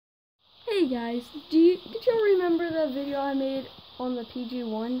Hey guys, did y'all remember that video I made on the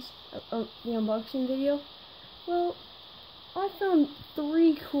pg1s, the unboxing video? Well, I found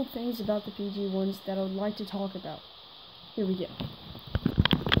 3 cool things about the pg1s that I would like to talk about. Here we go.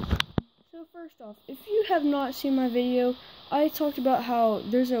 So first off, if you have not seen my video, I talked about how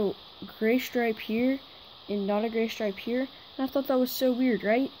there's a gray stripe here and not a gray stripe here, and I thought that was so weird,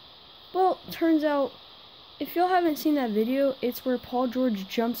 right? Well, turns out, if y'all haven't seen that video, it's where Paul George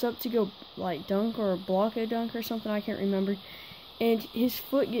jumps up to go like dunk or block a dunk or something, I can't remember, and his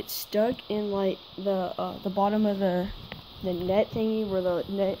foot gets stuck in like the bottom of the net thingy where the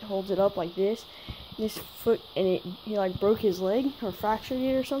net holds it up like this. And his foot, and he like broke his leg or fractured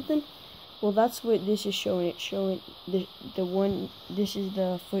it or something. Well, that's what this is showing. It's showing the one. This is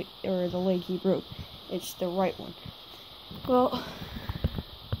the foot or the leg he broke. It's the right one. Well,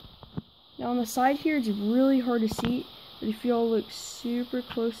 now on the side here, it's really hard to see, but if y'all look super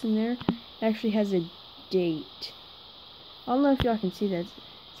close in there, it actually has a date. I don't know if y'all can see that.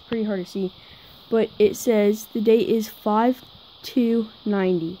 It's pretty hard to see, but it says the date is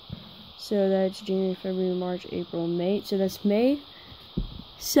 5/2/90. So that's January, February, March, April, May. So that's May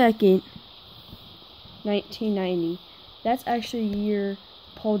 2nd, 1990. That's actually the year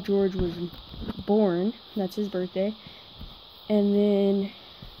Paul George was born. That's his birthday. And then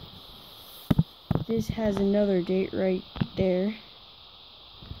this has another date right there.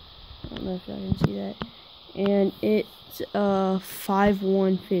 I don't know if y'all can see that. And it's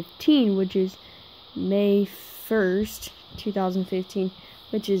 5/1/15, which is May 1st, 2015,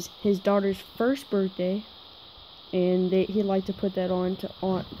 which is his daughter's first birthday. And he'd like to put that on to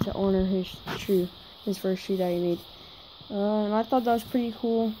honor his first shoe that he made. And I thought that was pretty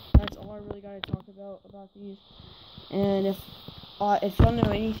cool. That's all I really got to talk about these. And if y'all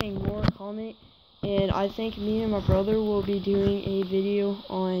know anything more, comment. And I think me and my brother will be doing a video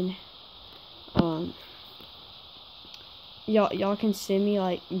on, y'all can send me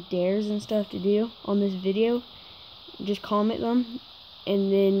like dares and stuff to do on this video. Just comment them,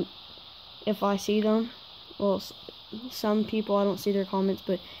 and then if I see them, well, some people I don't see their comments,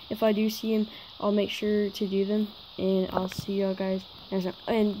 but if I do see them, I'll make sure to do them, and I'll see y'all guys next time.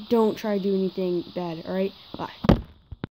 And don't try to do anything bad, alright? Bye.